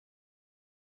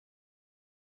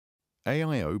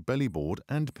AIO Bellyboard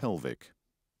and Pelvic.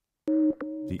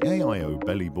 The AIO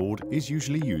Bellyboard is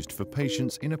usually used for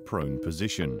patients in a prone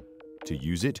position. To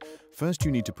use it, first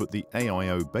you need to put the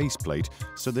AIO base plate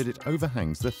so that it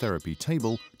overhangs the therapy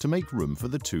table to make room for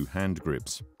the two hand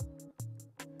grips.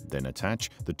 Then attach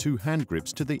the two hand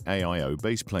grips to the AIO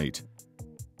base plate.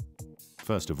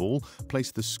 First of all,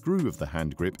 place the screw of the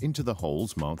hand grip into the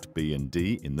holes marked B and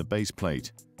D in the base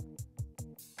plate.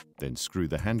 Then screw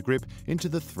the hand grip into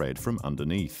the thread from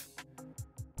underneath.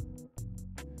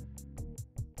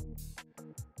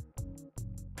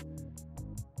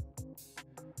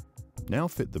 Now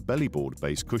fit the Bellyboard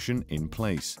base cushion in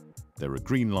place. There are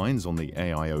green lines on the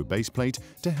AIO base plate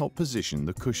to help position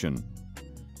the cushion.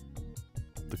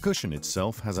 The cushion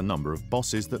itself has a number of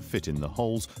bosses that fit in the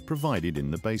holes provided in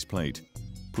the base plate.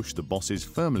 Push the bosses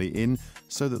firmly in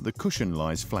so that the cushion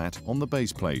lies flat on the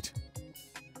base plate.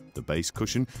 The base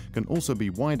cushion can also be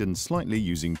widened slightly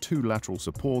using two lateral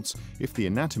supports if the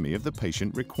anatomy of the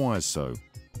patient requires so.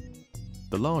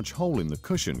 The large hole in the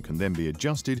cushion can then be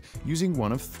adjusted using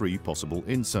one of three possible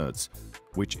inserts.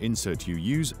 Which insert you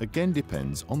use again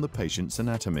depends on the patient's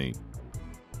anatomy.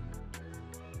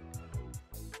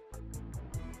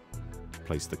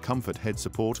 Place the comfort head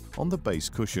support on the base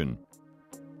cushion.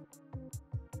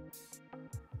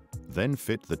 Then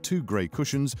fit the two grey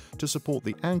cushions to support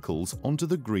the ankles onto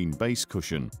the green base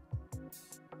cushion.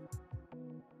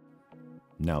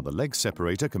 Now the leg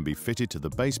separator can be fitted to the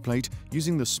base plate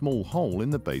using the small hole in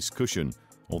the base cushion,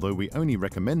 although we only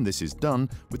recommend this is done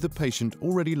with the patient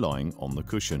already lying on the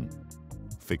cushion.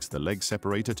 Fix the leg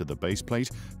separator to the base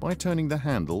plate by turning the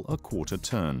handle a quarter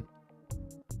turn.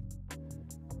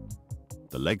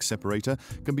 The leg separator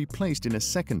can be placed in a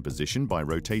second position by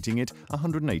rotating it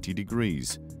 180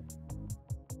 degrees.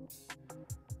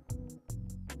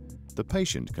 The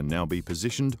patient can now be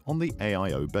positioned on the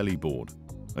AIO Bellyboard.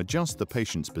 Adjust the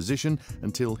patient's position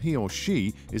until he or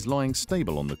she is lying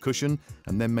stable on the cushion,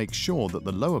 and then make sure that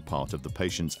the lower part of the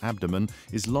patient's abdomen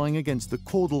is lying against the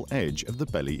caudal edge of the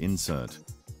belly insert.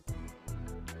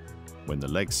 When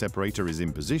the leg separator is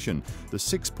in position, the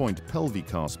 6-point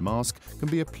Pelvicast mask can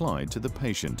be applied to the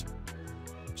patient.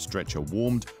 Stretch a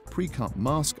warmed, pre-cut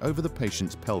mask over the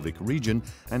patient's pelvic region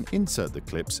and insert the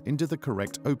clips into the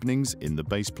correct openings in the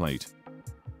base plate.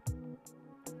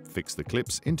 Fix the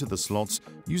clips into the slots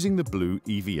using the blue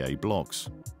EVA blocks.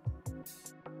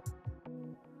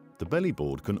 The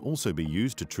Bellyboard can also be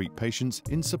used to treat patients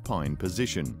in supine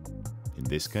position. In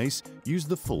this case, use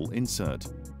the full insert.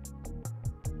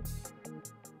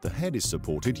 The head is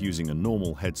supported using a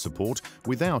normal head support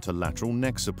without a lateral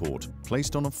neck support,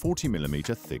 placed on a 40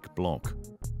 mm thick block.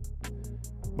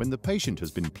 When the patient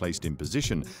has been placed in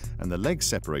position and the leg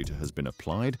separator has been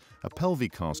applied, a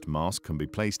Pelvicast mask can be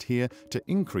placed here to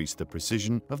increase the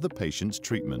precision of the patient's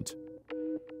treatment.